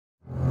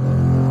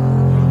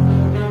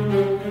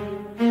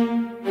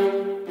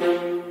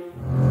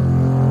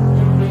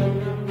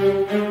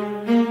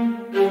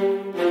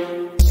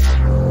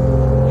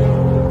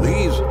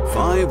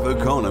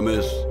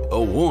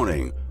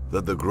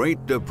that the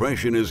Great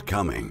Depression is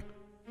coming.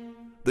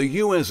 The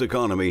U.S.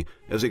 economy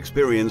has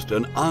experienced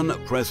an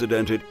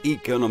unprecedented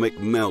economic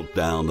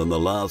meltdown in the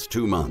last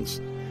 2 months.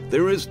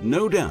 There is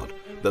no doubt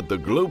that the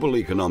global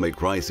economic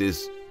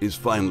crisis is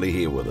finally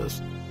here with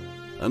us.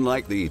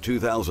 Unlike the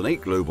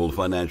 2008 global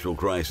financial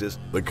crisis,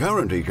 the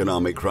current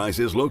economic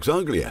crisis looks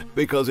uglier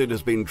because it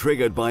has been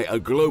triggered by a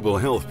global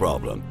health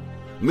problem.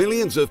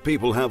 Millions of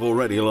people have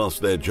already lost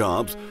their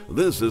jobs.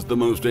 This is the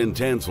most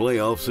intense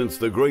layoff since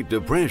the Great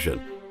Depression.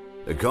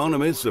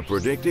 Economists are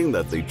predicting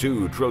that the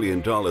 $2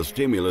 trillion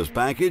stimulus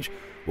package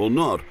will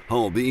not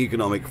hold the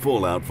economic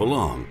fallout for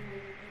long.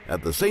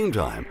 At the same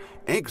time,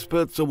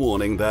 experts are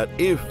warning that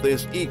if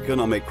this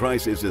economic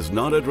crisis is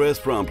not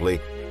addressed promptly,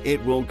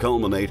 it will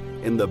culminate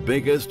in the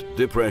biggest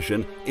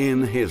depression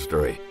in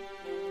history.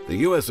 The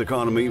U.S.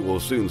 economy will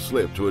soon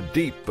slip to a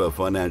deeper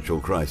financial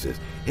crisis.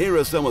 Here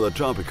are some of the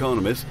top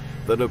economists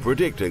that are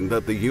predicting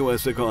that the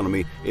U.S.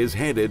 economy is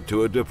headed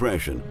to a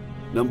depression.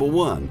 Number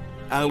 1,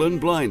 Alan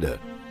Blinder.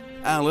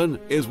 Alan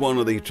is one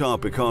of the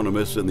top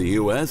economists in the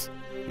U.S.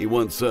 He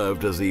once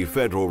served as the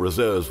Federal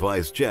Reserve's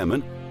vice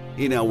chairman.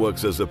 He now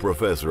works as a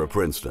professor at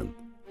Princeton.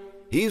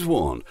 He's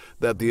warned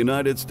that the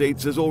United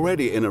States is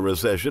already in a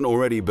recession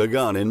already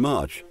begun in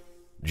March.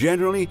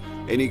 Generally,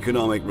 an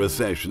economic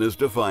recession is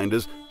defined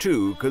as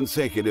 2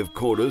 consecutive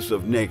quarters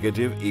of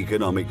negative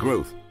economic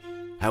growth.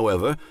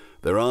 However,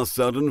 there are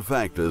sudden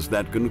factors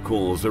that can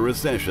cause a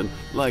recession,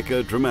 like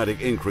a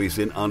dramatic increase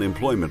in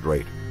unemployment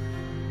rate.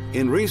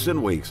 In recent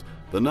weeks,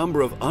 the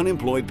number of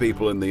unemployed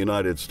people in the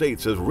United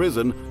States has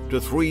risen to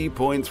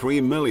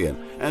 3.3 million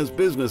as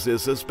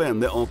businesses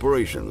suspend their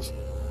operations.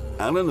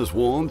 Allen has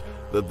warned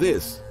that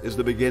this is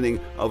the beginning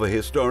of a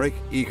historic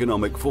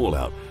economic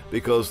fallout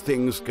because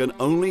things can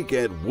only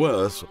get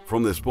worse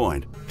from this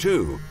point.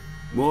 2.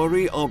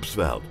 Maury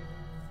Obstfeld.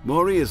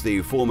 Maury is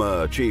the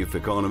former chief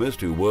economist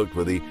who worked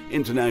with the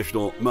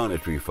International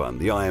Monetary Fund,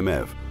 the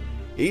IMF.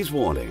 He's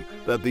warning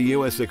that the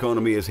U.S.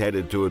 economy is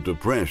headed to a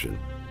depression.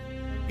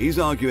 He's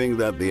arguing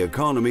that the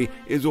economy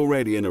is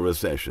already in a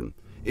recession.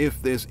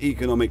 If this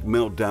economic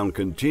meltdown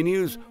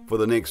continues for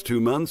the next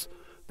 2 months,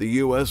 the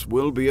U.S.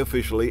 will be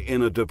officially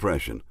in a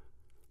depression.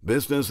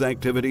 Business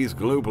activities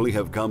globally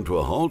have come to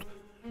a halt.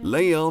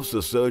 Layoffs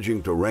are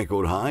surging to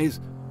record highs.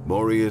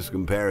 Maury is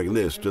comparing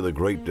this to the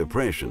Great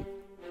Depression.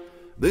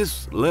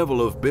 This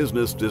level of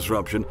business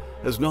disruption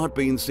has not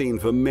been seen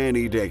for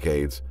many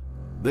decades.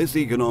 This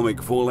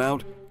economic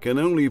fallout can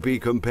only be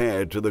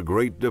compared to the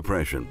Great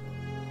Depression.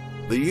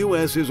 The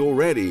U.S. is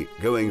already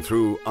going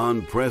through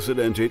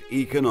unprecedented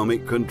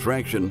economic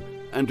contraction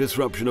and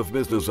disruption of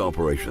business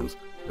operations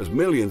as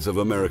millions of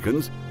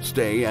Americans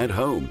stay at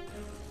home.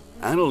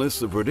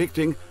 Analysts are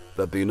predicting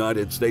that the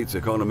United States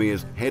economy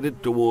is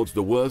headed towards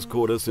the worst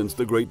quarter since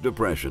the Great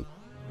Depression.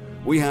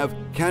 We have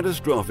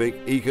catastrophic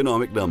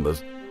economic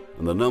numbers,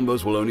 and the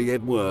numbers will only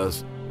get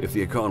worse if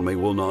the economy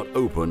will not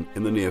open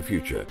in the near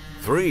future.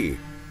 3.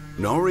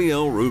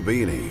 Nouriel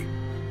Roubini.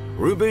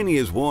 Roubini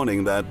is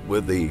warning that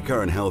with the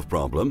current health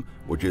problem,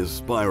 which is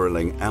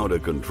spiraling out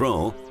of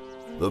control,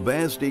 the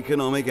best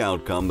economic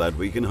outcome that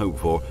we can hope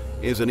for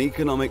is an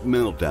economic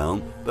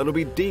meltdown that'll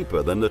be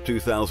deeper than the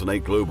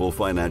 2008 global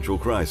financial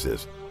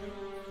crisis.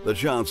 The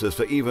chances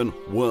for even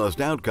worse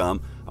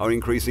outcome are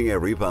increasing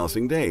every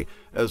passing day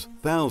as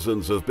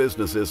thousands of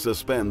businesses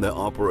suspend their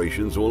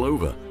operations all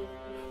over.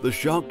 The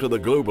shock to the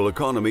global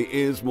economy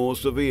is more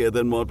severe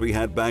than what we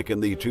had back in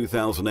the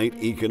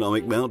 2008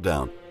 economic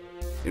meltdown.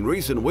 In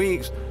recent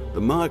weeks,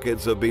 the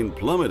markets have been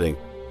plummeting.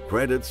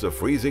 Credits are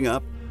freezing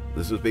up.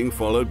 This is being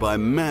followed by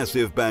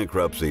massive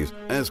bankruptcies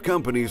as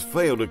companies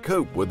fail to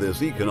cope with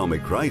this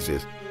economic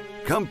crisis.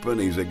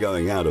 Companies are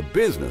going out of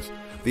business.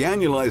 The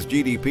annualized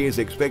GDP is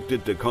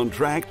expected to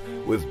contract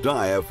with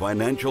dire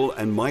financial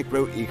and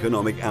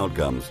microeconomic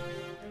outcomes.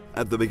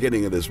 At the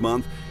beginning of this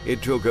month,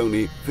 it took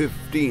only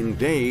 15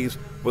 days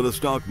for the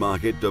stock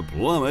market to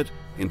plummet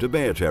into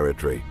bear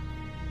territory.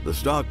 The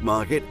stock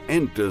market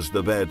enters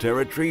the bear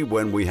territory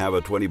when we have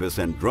a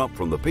 20% drop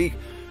from the peak.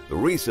 The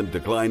recent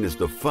decline is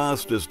the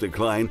fastest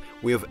decline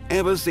we have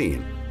ever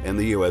seen in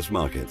the U.S.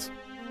 markets.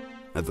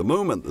 At the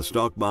moment, the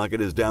stock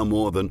market is down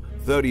more than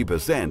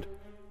 30%.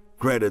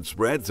 Credit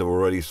spreads have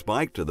already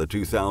spiked to the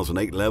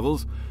 2008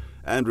 levels,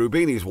 and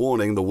Roubini's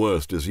warning the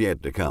worst is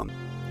yet to come.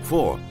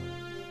 4.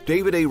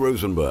 David A.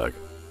 Rosenberg.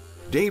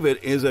 David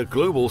is a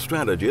global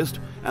strategist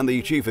and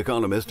the chief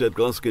economist at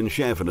Gluskin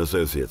Sheff &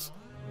 Associates.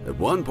 At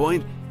one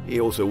point, he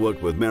also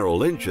worked with Merrill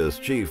Lynch as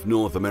chief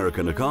North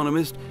American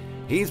economist.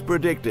 He's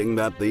predicting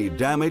that the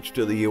damage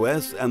to the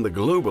U.S. and the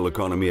global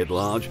economy at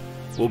large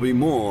will be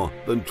more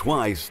than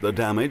twice the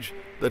damage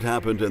that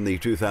happened in the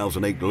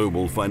 2008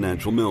 global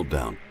financial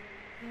meltdown.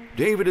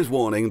 David is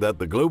warning that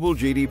the global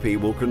GDP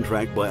will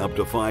contract by up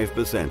to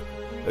 5%,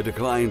 a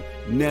decline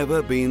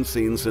never been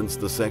seen since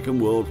the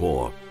Second World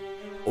War.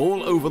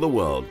 All over the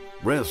world,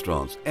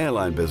 restaurants,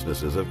 airline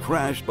businesses have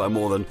crashed by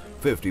more than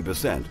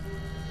 50%.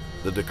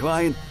 The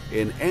decline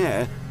in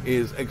air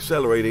is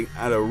accelerating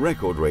at a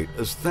record rate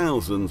as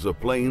thousands of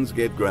planes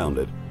get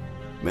grounded.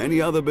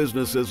 Many other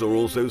businesses are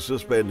also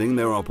suspending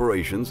their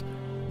operations.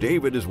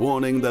 David is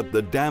warning that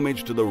the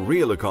damage to the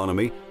real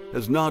economy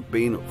has not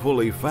been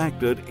fully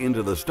factored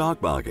into the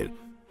stock market.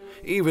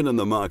 Even if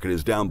the market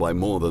is down by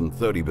more than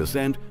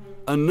 30%,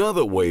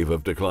 another wave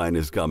of decline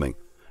is coming,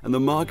 and the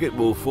market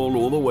will fall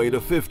all the way to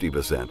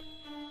 50%.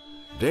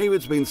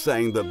 David's been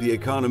saying that the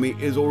economy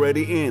is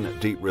already in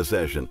deep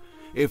recession.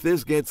 If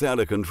this gets out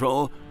of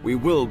control, we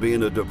will be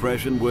in a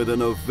depression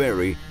within a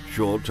very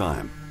short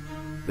time.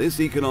 This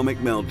economic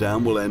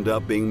meltdown will end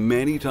up being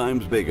many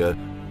times bigger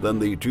than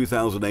the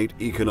 2008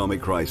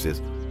 economic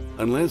crisis,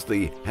 unless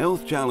the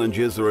health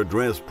challenges are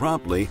addressed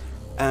properly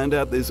and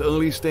at this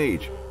early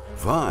stage.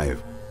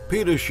 5.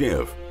 Peter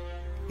Schiff.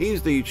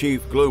 He's the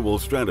chief global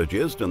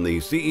strategist and the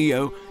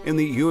CEO in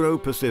the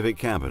Euro-Pacific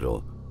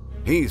capital.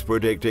 He's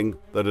predicting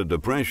that a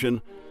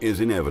depression is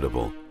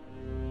inevitable.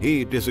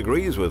 He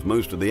disagrees with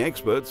most of the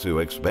experts who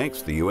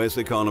expects the U.S.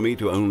 economy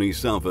to only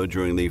suffer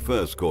during the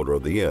first quarter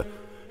of the year.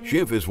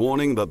 Schiff is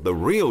warning that the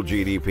real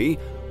GDP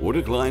will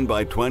decline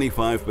by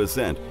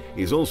 25%.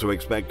 He's also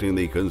expecting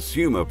the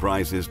consumer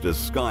prices to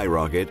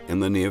skyrocket in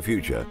the near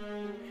future.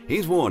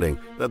 He's warning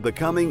that the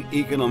coming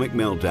economic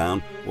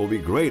meltdown will be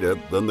greater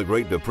than the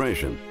Great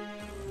Depression.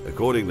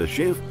 According to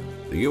Schiff,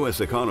 the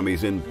U.S. economy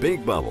is in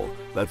big bubble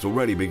that's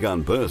already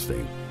begun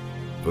bursting.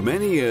 For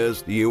many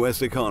years, the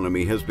U.S.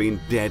 economy has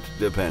been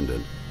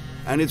debt-dependent,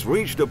 and it's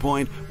reached a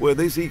point where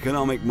this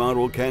economic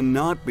model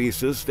cannot be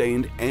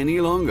sustained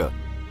any longer.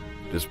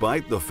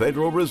 Despite the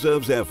Federal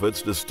Reserve's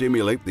efforts to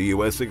stimulate the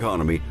U.S.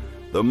 economy,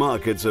 the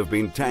markets have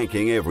been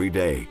tanking every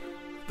day.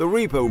 The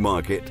repo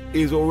market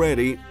is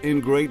already in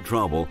great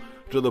trouble,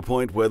 to the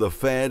point where the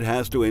Fed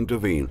has to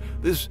intervene.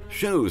 This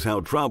shows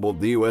how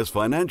troubled the U.S.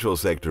 financial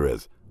sector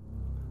is.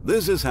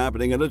 This is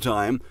happening at a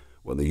time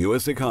when the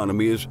U.S.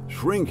 economy is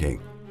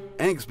shrinking.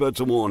 Experts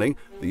are warning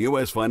the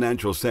U.S.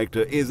 financial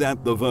sector is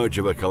at the verge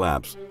of a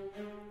collapse.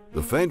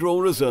 The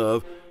Federal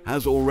Reserve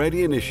has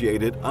already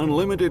initiated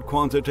unlimited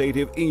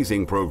quantitative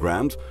easing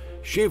programs.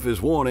 Schiff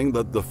is warning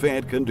that the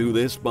Fed can do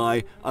this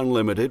by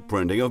unlimited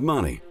printing of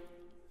money.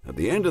 At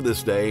the end of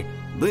this day,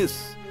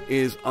 this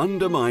is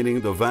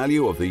undermining the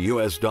value of the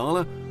U.S.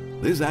 dollar.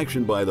 This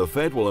action by the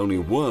Fed will only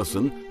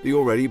worsen the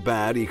already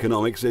bad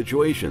economic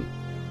situation.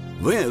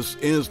 This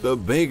is the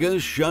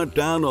biggest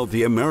shutdown of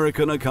the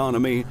American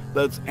economy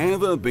that's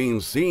ever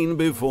been seen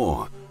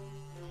before.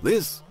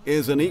 This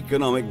is an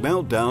economic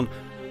meltdown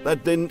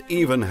that didn't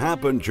even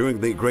happen during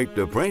the Great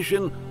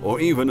Depression or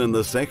even in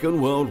the Second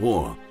World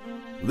War.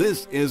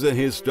 This is a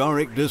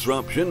historic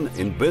disruption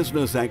in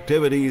business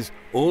activities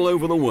all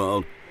over the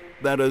world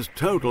that has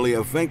totally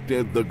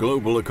affected the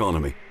global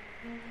economy.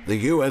 The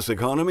U.S.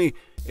 economy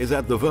is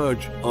at the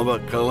verge of a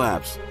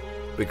collapse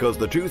because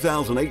the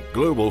 2008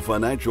 global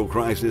financial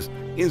crisis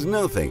is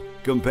nothing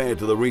compared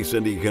to the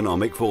recent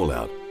economic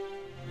fallout.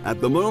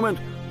 At the moment,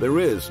 there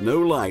is no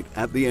light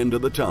at the end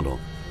of the tunnel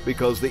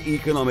because the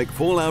economic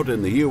fallout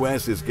in the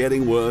U.S. is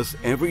getting worse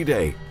every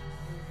day.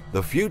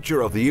 The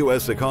future of the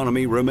U.S.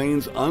 economy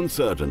remains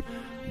uncertain.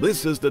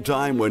 This is the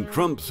time when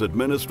Trump's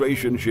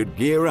administration should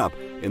gear up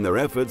in their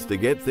efforts to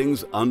get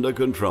things under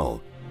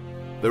control.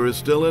 There is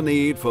still a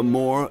need for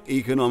more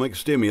economic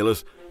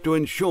stimulus to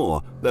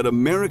ensure that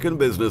American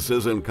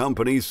businesses and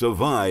companies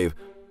survive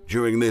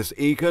during this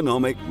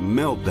economic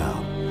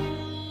meltdown.